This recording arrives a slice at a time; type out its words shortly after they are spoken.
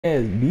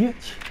ass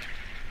bitch.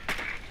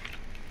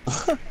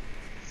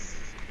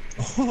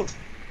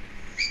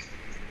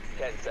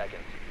 10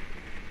 seconds.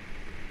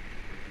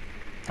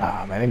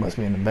 Ah man, they must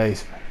be in the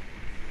basement.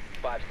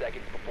 5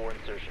 seconds before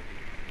insertion.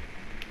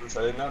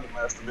 So they not the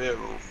master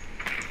bedroom.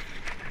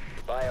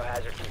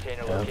 Biohazard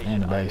container Yep, location in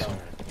the unknown.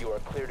 basement. You are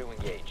clear to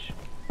engage.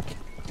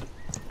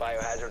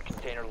 Biohazard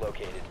container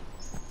located.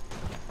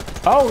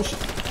 Oh shit.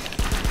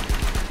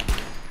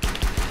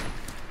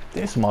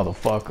 This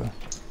motherfucker.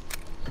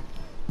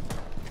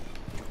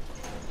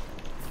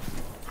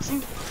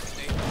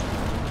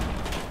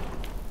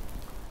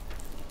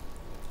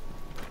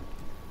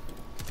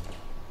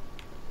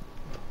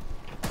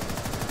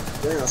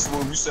 Damn,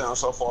 Smooth, you sound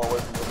so far away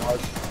from the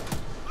mic.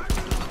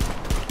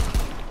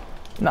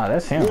 Nah,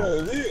 that's him. Yeah,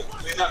 it is.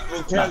 I mean, not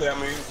in Cali, I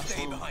mean.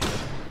 Stay behind.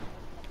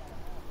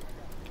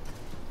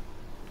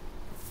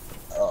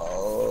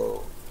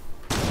 Oh.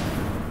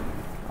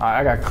 Alright,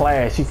 I got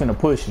Clash. She finna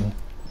push me.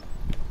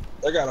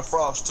 They got a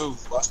frost too.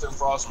 Watch them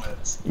frost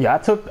mats. Yeah, I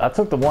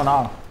took the one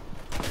off.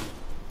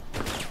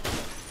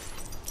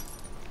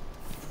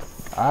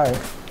 Alright.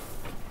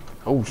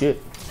 Oh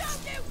shit.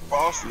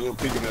 Frost, you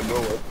peeking that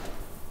door.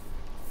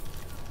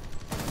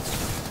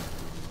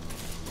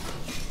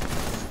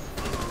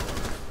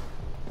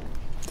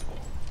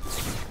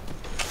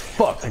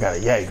 Fuck, I got a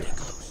Jaeger.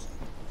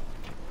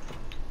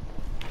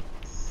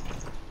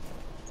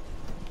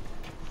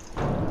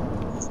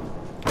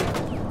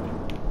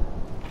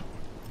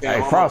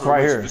 Yeah, Hey, Frost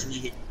right here.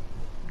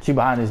 She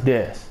behind this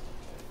desk.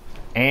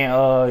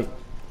 And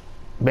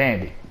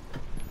Bandit.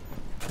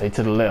 They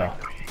to the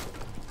left.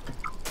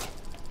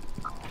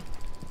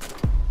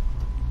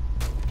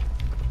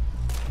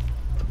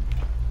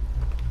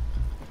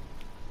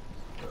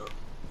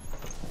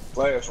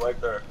 Flash right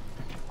there.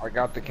 I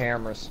got the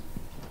cameras.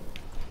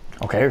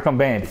 Okay, here come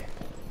Bandit.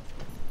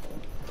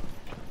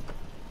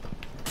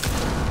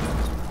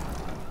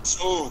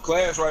 Smooth,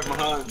 Clash right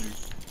behind you.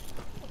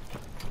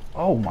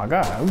 Oh my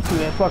god, who threw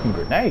that fucking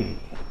grenade?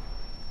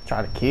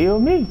 Try to kill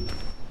me.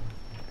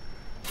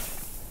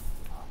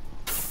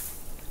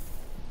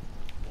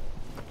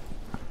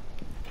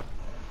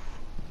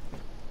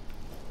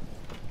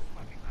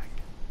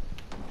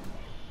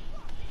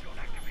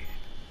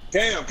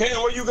 Cam,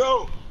 where you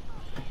go?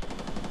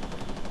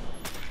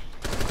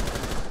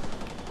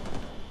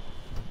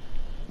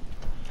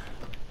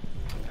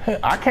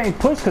 I can't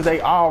push because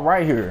they all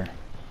right here.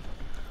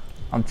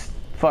 I'm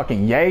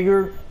fucking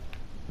Jaeger,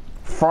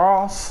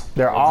 Frost,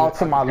 they're all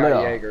to my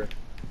left. Jaeger.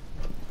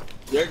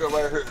 Jaeger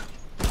right here.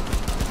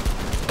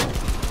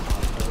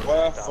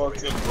 Why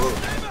fucking bro?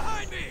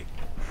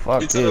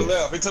 Fuck He this. to the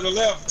left, he to the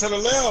left, to the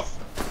left.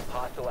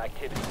 Hostile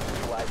activity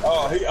neutralized.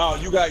 Oh,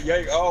 you got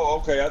Jaeger. Oh,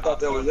 okay, I thought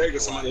that was Jaeger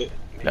somebody.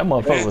 That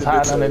motherfucker was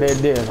hiding under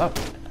that desk. I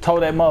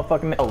told that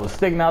motherfucking that was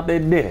sticking out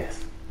that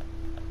desk.